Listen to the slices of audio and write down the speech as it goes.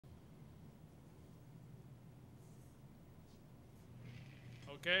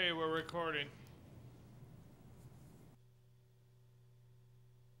Okay, we're recording.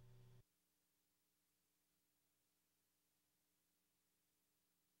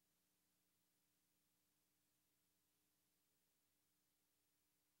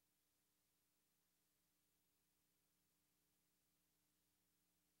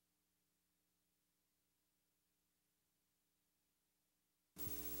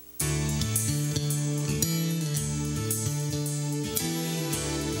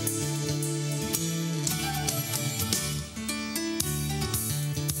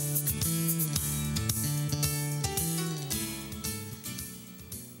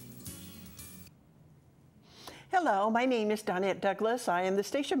 Hello, my name is Donette Douglas. I am the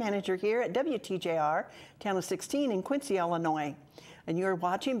station manager here at WTJR, Channel 16 in Quincy, Illinois. And you're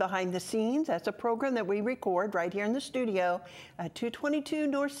watching Behind the Scenes. That's a program that we record right here in the studio at 222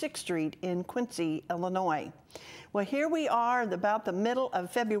 North 6th Street in Quincy, Illinois. Well, here we are about the middle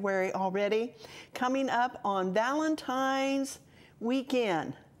of February already, coming up on Valentine's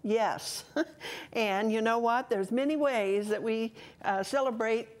weekend. Yes. And you know what? There's many ways that we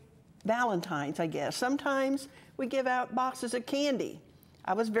celebrate Valentine's, I guess. Sometimes we give out boxes of candy.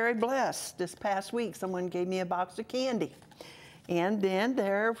 I was very blessed this past week. Someone gave me a box of candy. And then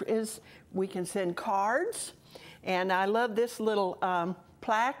we can send cards. And I love this little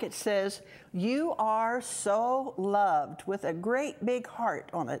plaque. It says, "You are so loved," with a great big heart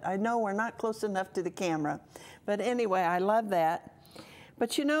on it. I know we're not close enough to the camera, but anyway, I love that.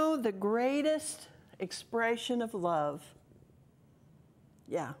 But you know, the greatest expression of love,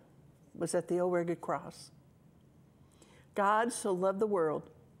 was at the old rugged cross. God so loved the world,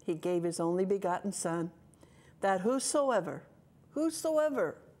 he gave his only begotten Son, that whosoever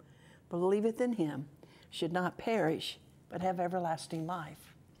believeth in him should not perish, but have everlasting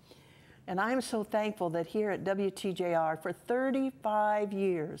life. And I am so thankful that here at WTJR for 35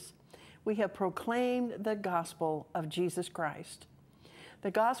 years, we have proclaimed the gospel of Jesus Christ.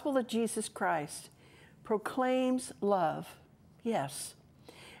 The gospel of Jesus Christ proclaims love, yes.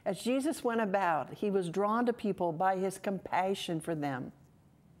 As Jesus went about, he was drawn to people by his compassion for them.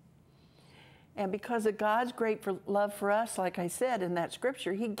 And because of God's great love for us, like I said in that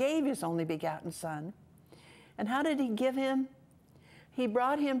scripture, he gave his only begotten Son. And how did he give him? He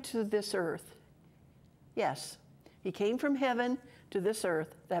brought him to this earth. Yes, he came from heaven to this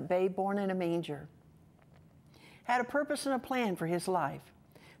earth, that babe born in a manger. Had a purpose and a plan for his life,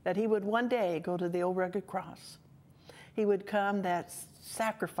 that he would one day go to the old rugged cross. He would come that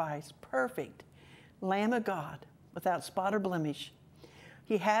sacrifice, perfect Lamb of God, without spot or blemish.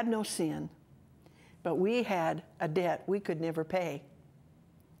 He had no sin, but we had a debt we could never pay.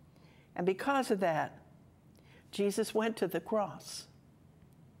 And because of that, Jesus went to the cross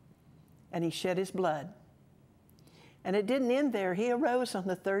and he shed his blood. And it didn't end there. He arose on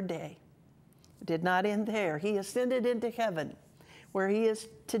the third day. It did not end there. He ascended into heaven, where he is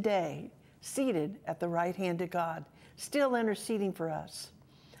today, seated at the right hand of God, still interceding for us.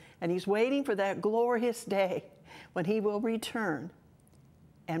 And he's waiting for that glorious day when he will return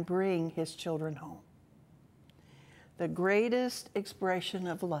and bring his children home. The greatest expression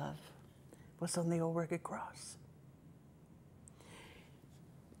of love was on the old rugged cross.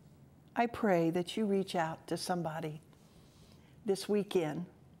 I pray that you reach out to somebody this weekend,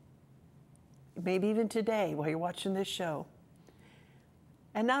 maybe even today while you're watching this show,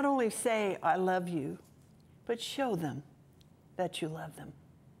 and not only say, "I love you," but show them that you love them.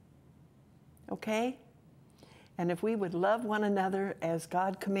 Okay? And if we would love one another as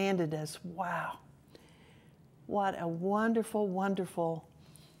God commanded us, wow, what a wonderful, wonderful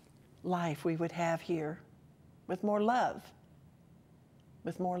life we would have here with more love.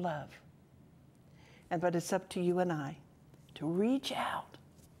 With more love. But it's up to you and I to reach out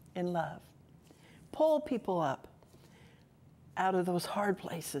in love. Pull people up out of those hard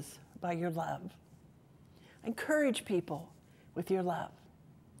places by your love. Encourage people with your love.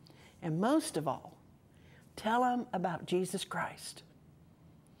 And most of all, tell them about Jesus Christ.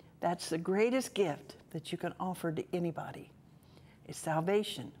 That's the greatest gift that you can offer to anybody, is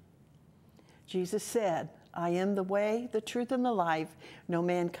salvation. Jesus said, "I am the way, the truth, and the life. No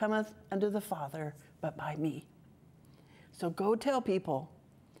man cometh unto the Father but by me." So go tell people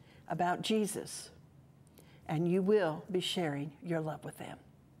about Jesus, and you will be sharing your love with them.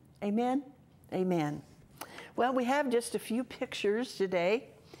 Amen? Amen. Well, we have just a few pictures today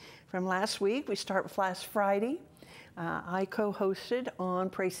from last week. We start with last Friday. I co-hosted on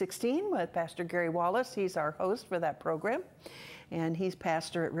Pray 16 with Pastor Gary Wallace. He's our host for that program, and he's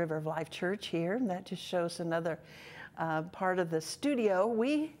pastor at River of Life Church here, and that just shows another part of the studio.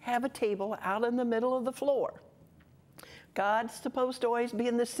 We have a table out in the middle of the floor God's supposed to always be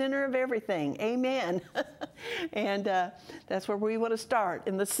in the center of everything. Amen. And that's where we want to start,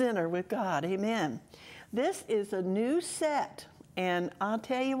 in the center with God. Amen. This is a new set. And I'll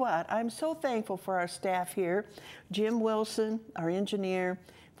tell you what, I'm so thankful for our staff here. Jim Wilson, our engineer,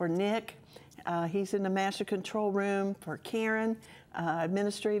 for Nick. He's in the master control room, for Karen,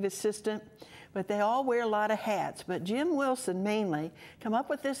 administrative assistant. But they all wear a lot of hats. But Jim Wilson mainly come up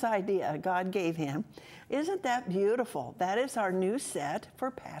with this idea God gave him. Isn't that beautiful? That is our new set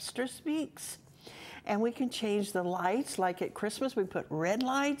for Pastor Speaks. And we can change the lights, like at Christmas, we put red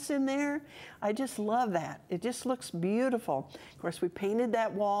lights in there. I just love that. It just looks beautiful. Of course, we painted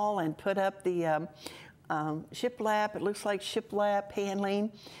that wall and put up the shiplap. It looks like shiplap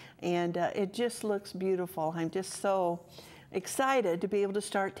paneling, and it just looks beautiful. I'm just so excited to be able to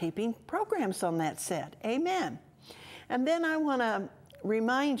start taping programs on that set. Amen. And then I want to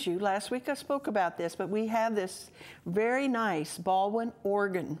remind you, last week I spoke about this, but we have this very nice Baldwin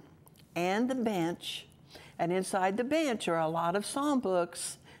organ and the bench, and inside the bench are a lot of psalm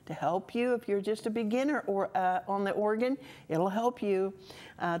books to help you if you're just a beginner or on the organ. It'll help you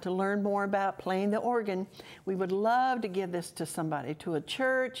to learn more about playing the organ. We would love to give this to somebody, to a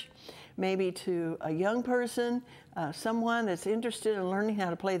church, maybe to a young person, someone that's interested in learning how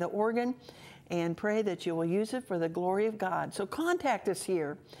to play the organ, and pray that you will use it for the glory of God. So contact us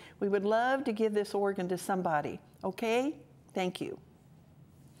here. We would love to give this organ to somebody. Okay? Thank you.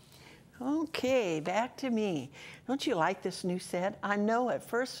 Okay, back to me. Don't you like this new set? I know at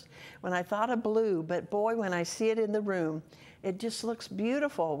first when I thought of blue, but boy, when I see it in the room, it just looks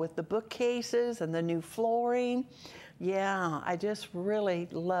beautiful with the bookcases and the new flooring. Yeah, I just really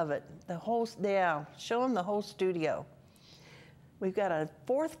love it. Show them the whole studio. We've got a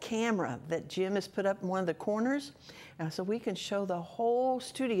fourth camera that Jim has put up in one of the corners, so we can show the whole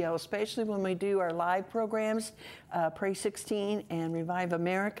studio, especially when we do our live programs, Pray 16 and Revive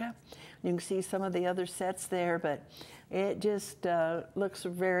America. You can see some of the other sets there, but it just looks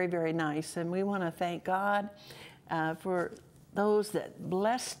very, very nice. And we want to thank God for those that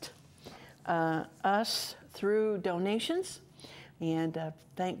blessed us through donations, and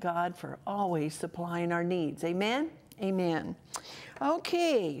thank God for always supplying our needs. Amen? Amen.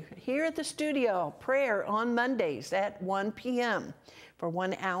 Okay, here at the studio, prayer on Mondays at 1 p.m. for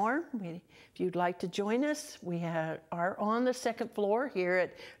 1 hour. If you'd like to join us, we are on the second floor here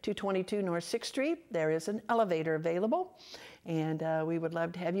at 222 North 6th Street. There is an elevator available, and we would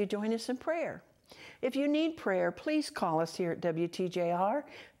love to have you join us in prayer. If you need prayer, please call us here at WTJR,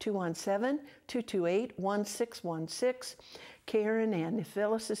 217-228-1616. Karen and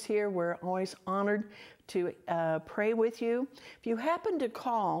Phyllis is here. We're always honored to pray with you. If you happen to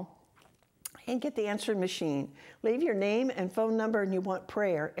call and get the answering machine, leave your name and phone number and you want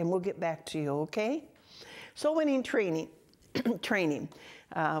prayer, and we'll get back to you, okay? Soul winning training.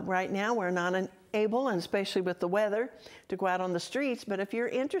 Right now, we're not able, and especially with the weather, to go out on the streets, but if you're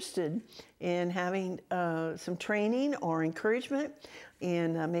interested in having some training or encouragement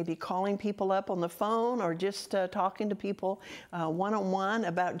in maybe calling people up on the phone or just talking to people one-on-one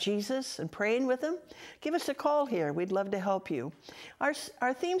about Jesus and praying with them, give us a call here. We'd love to help you. Our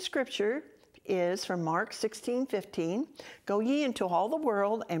theme scripture is from Mark 16:15. Go ye into all the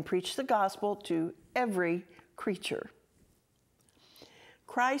world and preach the gospel to every creature.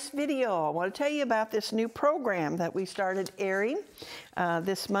 Christ Video. I want to tell you about this new program that we started airing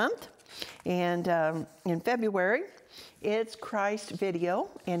this month, and in February. It's Christ Video,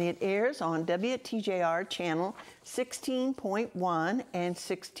 and it airs on WTJR channel 16.1 and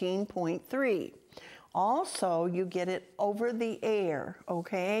 16.3. Also, you get it over the air,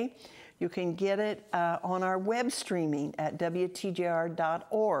 okay? You can get it on our web streaming at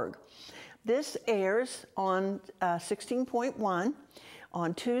WTJR.org. This airs on 16.1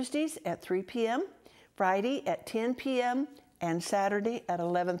 on Tuesdays at 3 p.m., Friday at 10 p.m., and Saturday at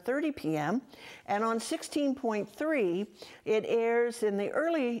 11:30 p.m. And on 16.3, it airs in the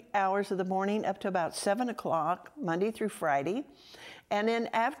early hours of the morning up to about 7 o'clock, Monday through Friday. And then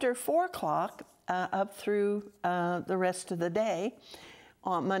after 4 o'clock, up through the rest of the day,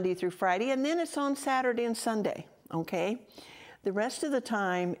 on Monday through Friday. And then it's on Saturday and Sunday, okay? The rest of the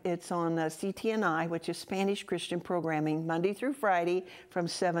time, it's on CTNI, which is Spanish Christian Programming, Monday through Friday from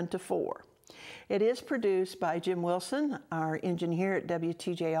 7 to 4. It is produced by Jim Wilson, our engineer at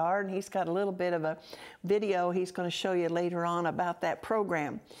WTJR, and he's got a little bit of a video he's going to show you later on about that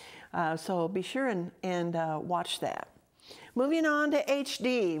program. So be sure and watch that. Moving on to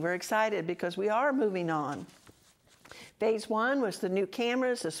HD. We're excited because we are moving on. Phase 1 was the new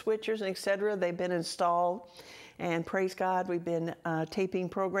cameras, the switchers, et cetera. They've been installed. And praise God, we've been taping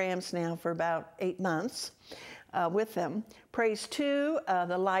programs now for about 8 months. with them. Praise 2,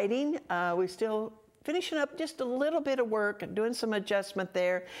 the lighting, we're still finishing up just a little bit of work and doing some adjustment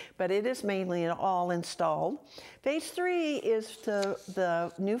there, but it is mainly all installed. Phase 3 is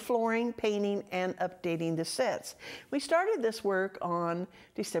the new flooring, painting, and updating the sets. We started this work on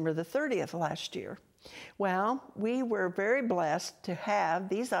December the 30th last year. Well, we were very blessed to have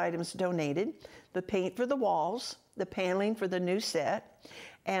these items donated: the paint for the walls, the paneling for the new set,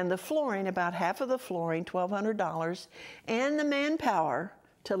 and the flooring, about half of the flooring, $1,200, and the manpower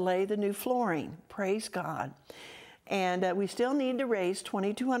to lay the new flooring. Praise God. And we still need to raise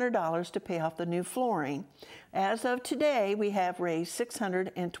 $2,200 to pay off the new flooring. As of today, we have raised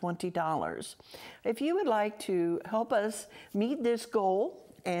 $620. If you would like to help us meet this goal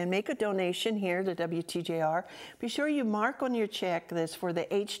and make a donation here to WTJR, be sure you mark on your check this for the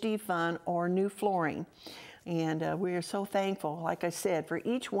HD Fund or new flooring. And we are so thankful, like I said, for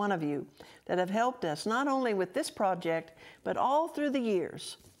each one of you that have helped us, not only with this project, but all through the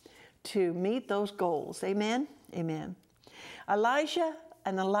years to meet those goals. Amen? Amen. Elijah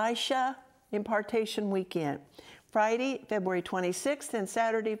and Elisha Impartation Weekend, Friday, February 26th, and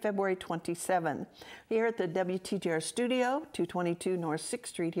Saturday, February 27th, here at the WTJR Studio, 222 North 6th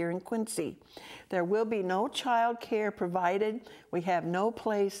Street here in Quincy. There will be no child care provided. We have no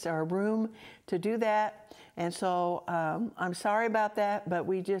place or room to do that. And so I'm sorry about that, but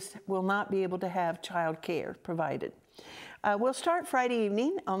we just will not be able to have child care provided. We'll start Friday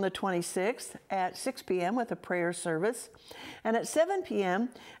evening on the 26th at 6 p.m. with a prayer service. And at 7 p.m.,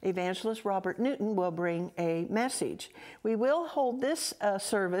 Evangelist Robert Newton will bring a message. We will hold this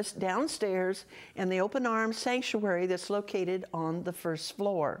service downstairs in the Open Arms Sanctuary that's located on the first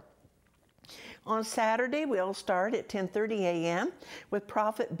floor. On Saturday, we'll start at 10:30 a.m. with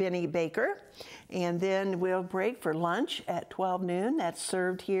Prophet Benny Baker, and then we'll break for lunch at 12 noon. That's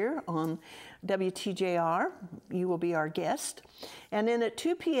served here on WTJR. You will be our guest. And then at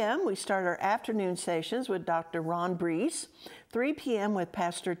 2 p.m., we start our afternoon sessions with Dr. Ron Brees, 3 p.m. with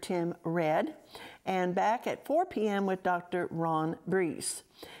Pastor Tim Red, and back at 4 p.m. with Dr. Ron Brees.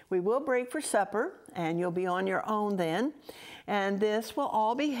 We will break for supper, and you'll be on your own then. And this will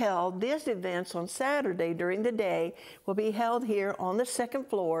all be held, these events on Saturday during the day will be held here on the second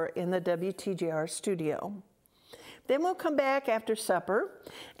floor in the WTJR studio. Then we'll come back after supper,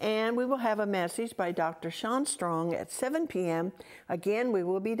 and we will have a message by Dr. Sean Strong at 7 p.m. Again, we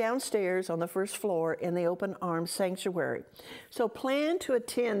will be downstairs on the first floor in the Open Arms Sanctuary. So plan to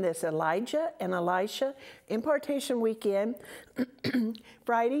attend this Elijah and Elisha Impartation Weekend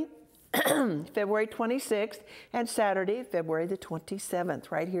Friday, February 26th, and Saturday, February the 27th,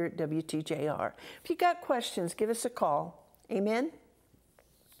 right here at WTJR. If you got questions, give us a call. Amen?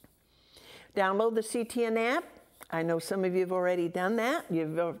 Download the CTN app. I know some of you have already done that.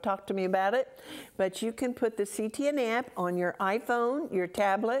 You've talked to me about it. But you can put the CTN app on your iPhone, your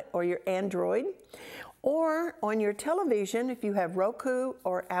tablet, or your Android, or on your television if you have Roku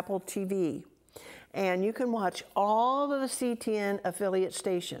or Apple TV. And you can watch all of the CTN affiliate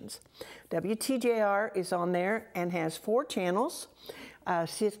stations. WTJR is on there and has 4 channels.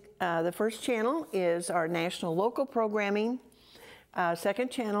 The first channel is our national local programming.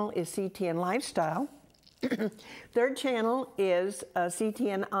 Second channel is CTN Lifestyle. Third channel is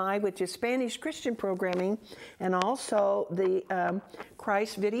CTNI, which is Spanish Christian programming, and also the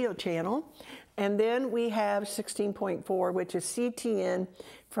Christ video channel. And then we have 16.4, which is CTN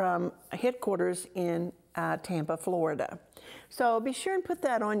from headquarters in Tampa, Florida. So be sure and put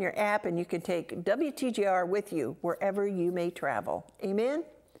that on your app, and you can take WTJR with you wherever you may travel. Amen?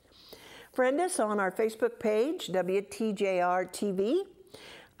 Friend us on our Facebook page, WTJR TV.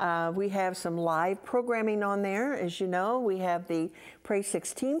 We have some live programming on there. As you know, we have the Pray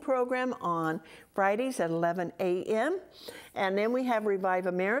 16 program on Fridays at 11 a.m. And then we have Revive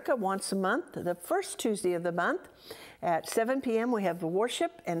America once a month, the first Tuesday of the month. At 7 p.m. we have the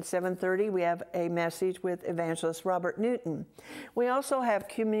worship, and 7:30 we have a message with Evangelist Robert Newton. We also have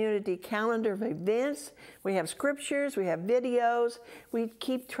community calendar of events. We have scriptures, we have videos. We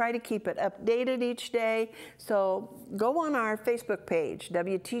try to keep it updated each day. So go on our Facebook page,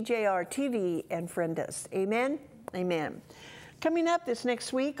 WTJR TV, and friend us. Amen? Amen. Coming up this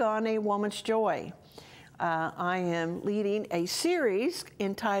next week on A Woman's Joy, I am leading a series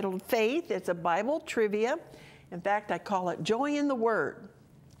entitled Faith. It's a Bible trivia. In fact, I call it Joy in the Word.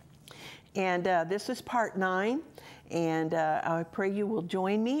 And this is part 9. And I pray you will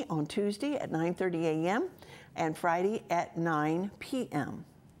join me on Tuesday at 9:30 a.m. and Friday at 9 p.m.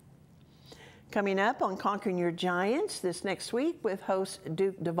 Coming up on Conquering Your Giants this next week with host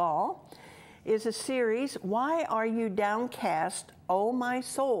Duke Duvall is a series, Why Are You Downcast Oh My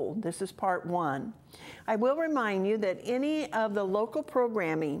Soul. This is part 1. I will remind you that any of the local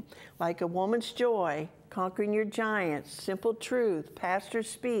programming, like A Woman's Joy, Conquering Your Giants, Simple Truth, Pastor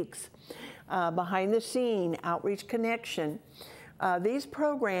Speaks, Behind the Scene, Outreach Connection, these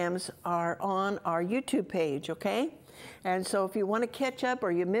programs are on our YouTube page, okay? And so if you want to catch up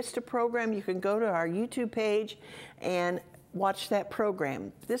or you missed a program, you can go to our YouTube page and watch that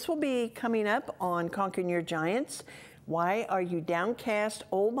program. This will be coming up on Conquering Your Giants, Why Are You Downcast,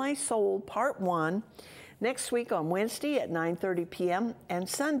 Oh My Soul, Part 1, next week on Wednesday at 9:30 p.m. and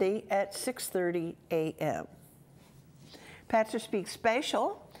Sunday at 6:30 a.m. Pastor Speaks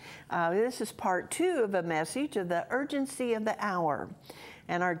Special. This is part 2 of a message of the urgency of the hour.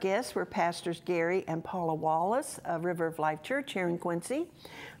 And our guests were Pastors Gary and Paula Wallace of River of Life Church here in Quincy.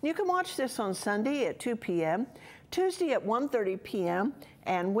 You can watch this on Sunday at 2 p.m., Tuesday at 1:30 p.m.,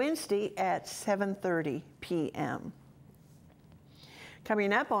 and Wednesday at 7:30 p.m.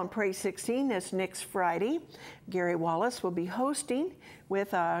 Coming up on Praise 16 this next Friday, Gary Wallace will be hosting,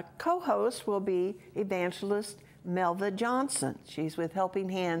 with a co-host will be evangelist Melva Johnson. She's with Helping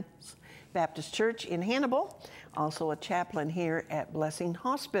Hands Baptist Church in Hannibal, also a chaplain here at Blessing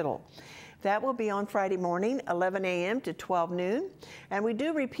Hospital. That will be on Friday morning, 11 a.m. to 12 noon. And we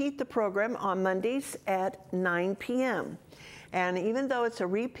do repeat the program on Mondays at 9 p.m. And even though it's a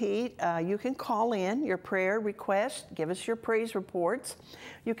repeat, you can call in your prayer request, give us your praise reports.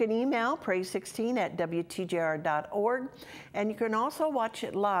 You can email praise16@wtjr.org, and you can also watch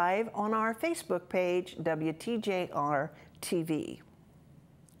it live on our Facebook page, WTJR TV.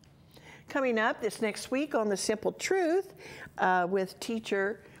 Coming up this next week on The Simple Truth with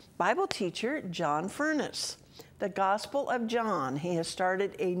Bible teacher John Furness. The Gospel of John. He has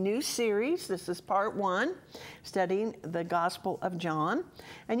started a new series. This is part 1, studying the Gospel of John.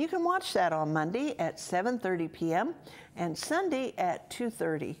 And you can watch that on Monday at 7:30 p.m. and Sunday at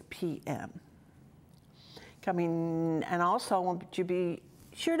 2:30 p.m. And also, I want you to be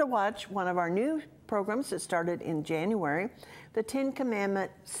sure to watch one of our new programs that started in January, the 10 Commandment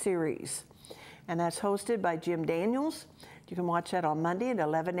series. And that's hosted by Jim Daniels. You can watch that on Monday at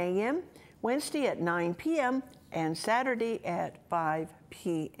 11 a.m., Wednesday at 9 p.m., and Saturday at 5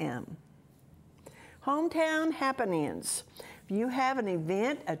 p.m. Hometown Happenings. If you have an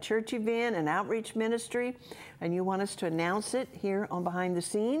event, a church event, an outreach ministry, and you want us to announce it here on Behind the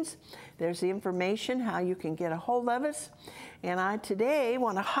Scenes, there's the information how you can get a hold of us. And I today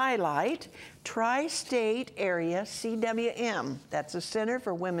want to highlight Tri-State Area CWM. That's the Center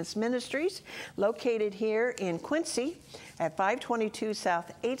for Women's Ministries, located here in Quincy at 522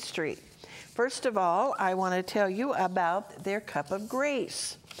 South 8th Street. First of all, I want to tell you about their Cup of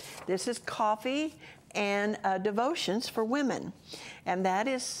Grace. This is coffee and devotions for women. And that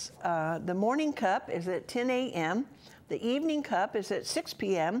is, the morning cup is at 10 a.m., the evening cup is at 6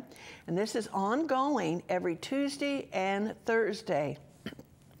 p.m., and this is ongoing every Tuesday and Thursday.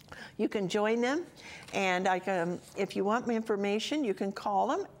 You can join them, and if you want more information, you can call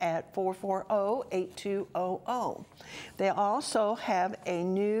them at 440-8200. They also have a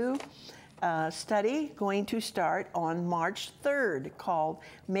new study going to start on March 3rd called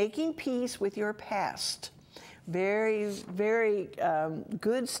Making Peace with Your Past. Very, very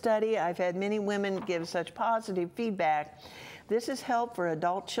good study. I've had many women give such positive feedback. This is help for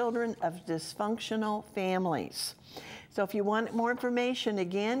adult children of dysfunctional families. So if you want more information,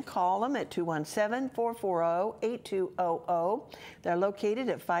 again, call them at 217-440-8200. They're located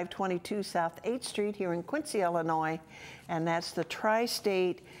at 522 South 8th Street here in Quincy, Illinois, and that's the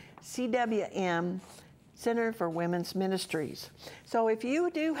Tri-State CWM, Center for Women's Ministries. So if you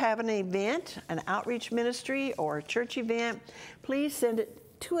do have an event, an outreach ministry, or a church event, please send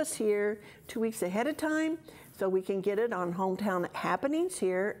it to us here 2 weeks ahead of time so we can get it on Hometown Happenings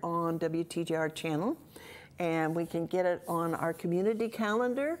here on WTJR channel, and we can get it on our community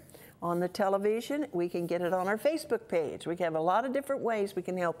calendar, on the television. We can get it on our Facebook page. We have a lot of different ways we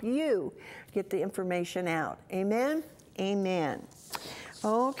can help you get the information out. Amen? Amen.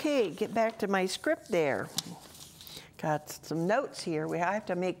 Okay, get back to my script there. Got some notes here. I have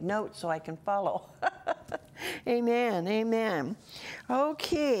to make notes so I can follow. Amen, amen.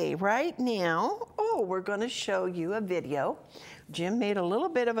 Okay, right now, we're going to show you a video. Jim made a little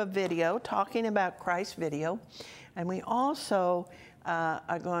bit of a video talking about Christ video, and we also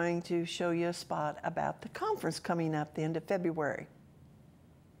are going to show you a spot about the conference coming up the end of February.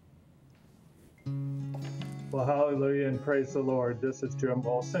 Well, hallelujah and praise the Lord. This is Jim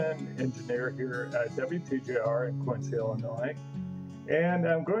Wilson, engineer here at WTJR in Quincy, Illinois. And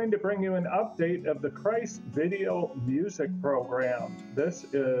I'm going to bring you an update of the Christ Video Music Program. This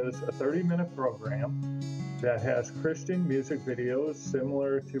is a 30-minute program that has Christian music videos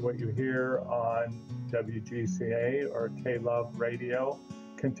similar to what you hear on WGCA or K-Love Radio,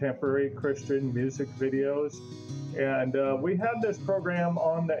 contemporary Christian music videos. And we had this program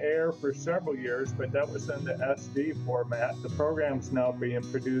on the air for several years, but that was in the SD format. The program's now being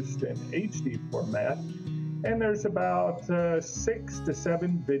produced in HD format. And there's about 6 to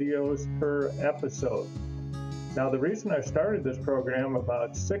 7 videos per episode. Now, the reason I started this program I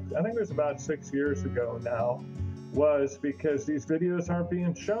think it was about 6 years ago now, was because these videos aren't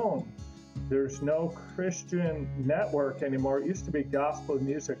being shown. There's no Christian network anymore. It used to be gospel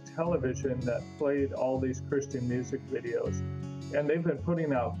music television that played all these Christian music videos. And they've been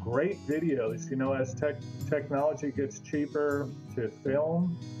putting out great videos, you know, as technology gets cheaper to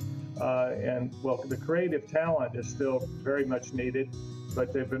film. The creative talent is still very much needed,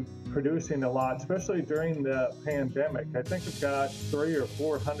 but they've been producing a lot, especially during the pandemic. I think I've got 300 or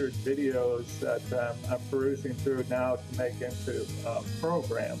 400 videos that I'm perusing through now to make into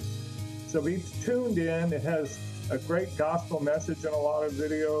programs. So be tuned in. It has a great gospel message in a lot of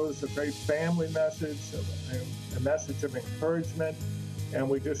videos, a great family message, a message of encouragement, and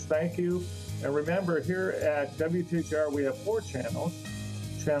we just thank you. And remember, here at WTJR, we have 4 channels.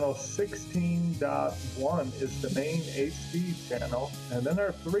 Channel 16.1 is the main HD channel, and then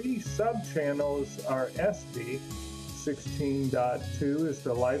our 3 sub-channels are SD. 16.2 is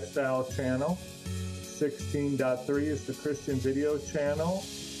the lifestyle channel, 16.3 is the Christian video channel,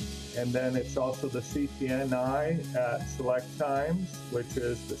 and then it's also the CTNI at select times, which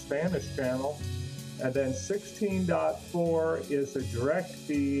is the Spanish channel, and then 16.4 is a direct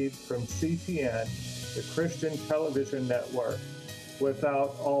feed from CTN, the Christian Television Network,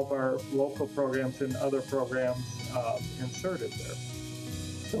 without all of our local programs and other programs inserted there.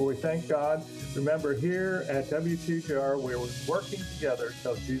 So we thank God. Remember, here at WTJR, we're working together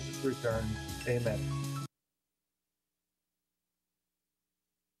till Jesus returns. Amen.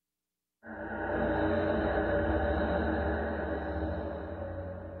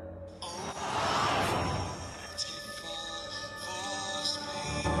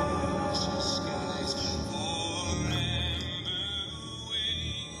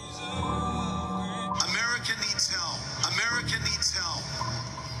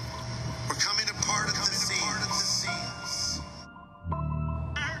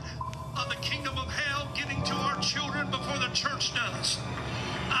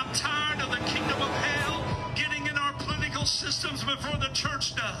 Before the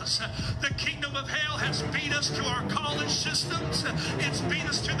church does. The kingdom of hell has beat us to our college systems. It's beat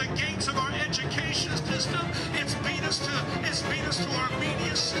us to the gates of our education system. It's beat us to our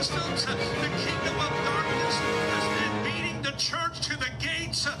media systems. The kingdom of darkness has been beating the church to the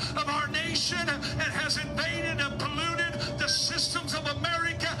gates of our nation and has invaded and polluted the systems of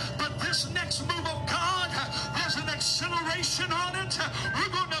America. But this next move of God, there's an acceleration on it. We're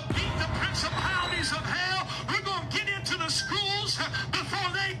going to beat the principalities of hell. We're going to get into the schools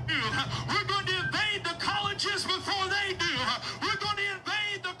before they do. We're going to invade the colleges before they do. We're going to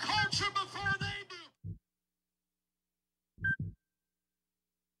invade the culture before they do.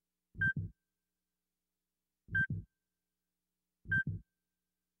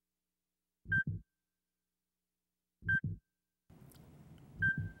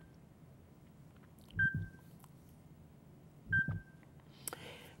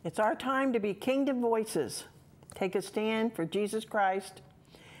 It's our time to be kingdom voices. Take a stand for Jesus Christ.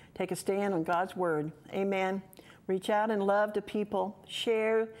 Take a stand on God's word. Amen. Reach out in love to people.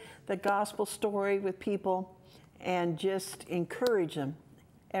 Share the gospel story with people and just encourage them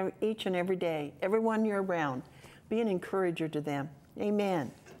each and every day. Everyone you're around, be an encourager to them.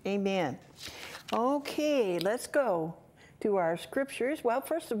 Amen. Amen. Okay, let's go to our scriptures. Well,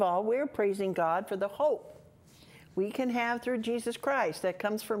 first of all, we're praising God for the hope we can have through Jesus Christ that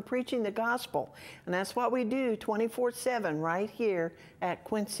comes from preaching the gospel. And that's what we do 24/7 right here at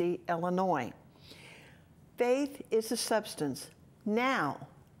Quincy, Illinois. Faith is the substance. Now,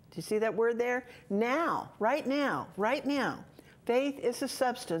 do you see that word there? Now, right now, right now. Faith is the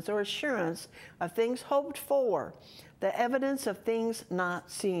substance or assurance of things hoped for, the evidence of things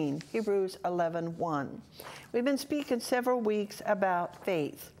not seen. Hebrews 11:1. We've been speaking several weeks about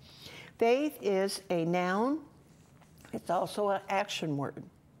faith. Faith is a noun. It's also an action word.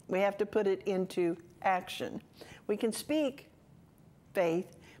 We have to put it into action. We can speak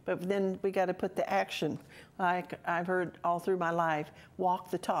faith, but then we got to put the action. Like I've heard all through my life,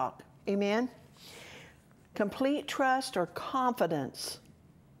 walk the talk. Amen? Complete trust or confidence.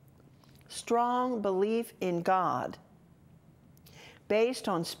 Strong belief in God. Based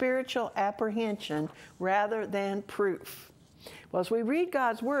on spiritual apprehension rather than proof. Well, as we read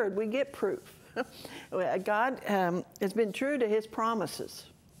God's word, we get proof. God has been true to his promises.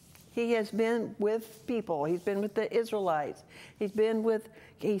 He has been with people. He's been with the Israelites.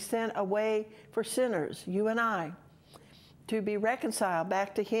 He sent a way for sinners, you and I, to be reconciled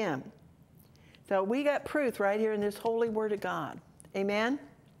back to him. So we got proof right here in this holy word of God. Amen?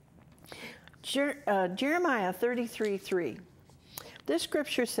 Jeremiah 33:3. This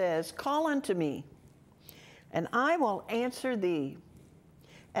scripture says, "Call unto me, and I will answer thee,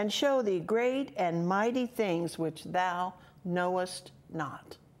 and show thee great and mighty things which thou knowest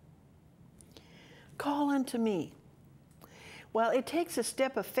not." Call unto me. Well, it takes a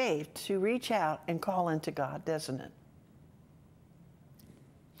step of faith to reach out and call unto God, doesn't it?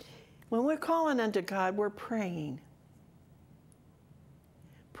 When we're calling unto God, we're praying.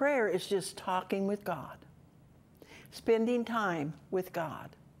 Prayer is just talking with God, spending time with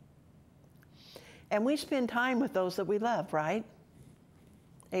God. And we spend time with those that we love, right?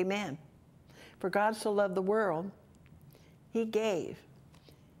 Amen. For God so loved the world, he gave.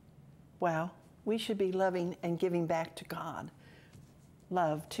 Well, we should be loving and giving back to God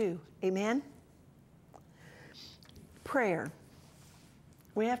love too. Amen? Prayer.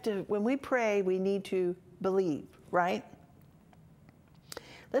 When we pray, we need to believe, right?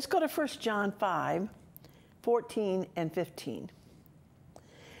 Let's go to 1 John 5:14 and 15.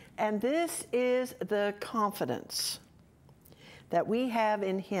 And this is the confidence that we have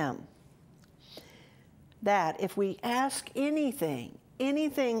in him, that if we ask anything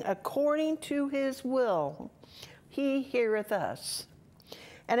according to his will, he heareth us.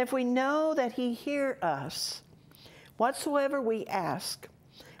 And if we know that he hear us, whatsoever we ask,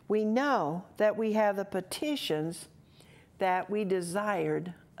 we know that we have the petitions that we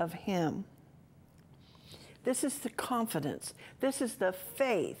desired of him. This is the confidence. This is the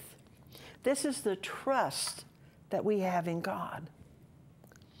faith. This is the trust that we have in God.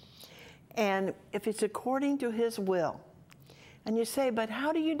 And if it's according to his will, and you say, but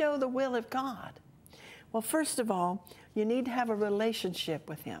how do you know the will of God? Well, first of all, you need to have a relationship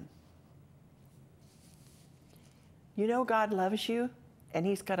with him. You know God loves you, and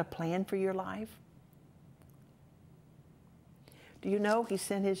he's got a plan for your life. Do you know he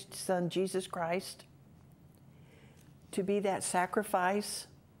sent his son, Jesus Christ, to be that sacrifice,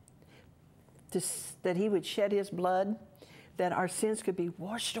 that he would shed his blood, that our sins could be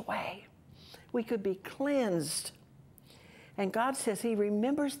washed away. We could be cleansed. And God says he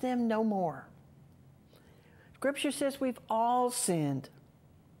remembers them no more. Scripture says we've all sinned.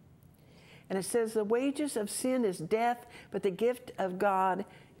 And it says the wages of sin is death, but the gift of God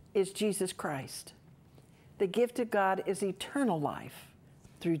is Jesus Christ. The gift of God is eternal life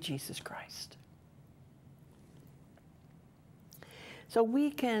through Jesus Christ. So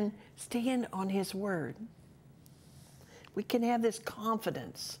we can stand on his word. We can have this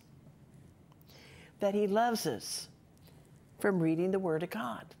confidence that he loves us from reading the word of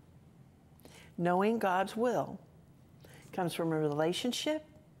God. Knowing God's will comes from a relationship,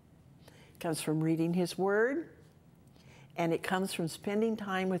 comes from reading his word, and it comes from spending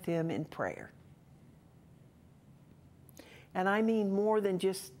time with him in prayer. And I mean more than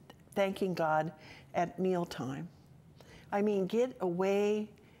just thanking God at mealtime. I mean, get away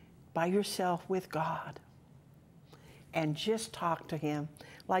by yourself with God and just talk to him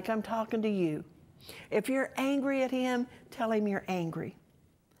like I'm talking to you. If you're angry at him, tell him you're angry.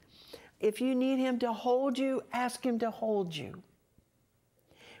 If you need him to hold you, ask him to hold you.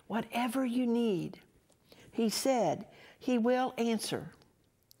 Whatever you need, he said he will answer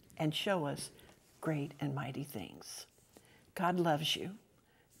and show us great and mighty things. God loves you.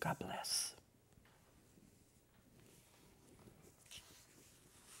 God bless.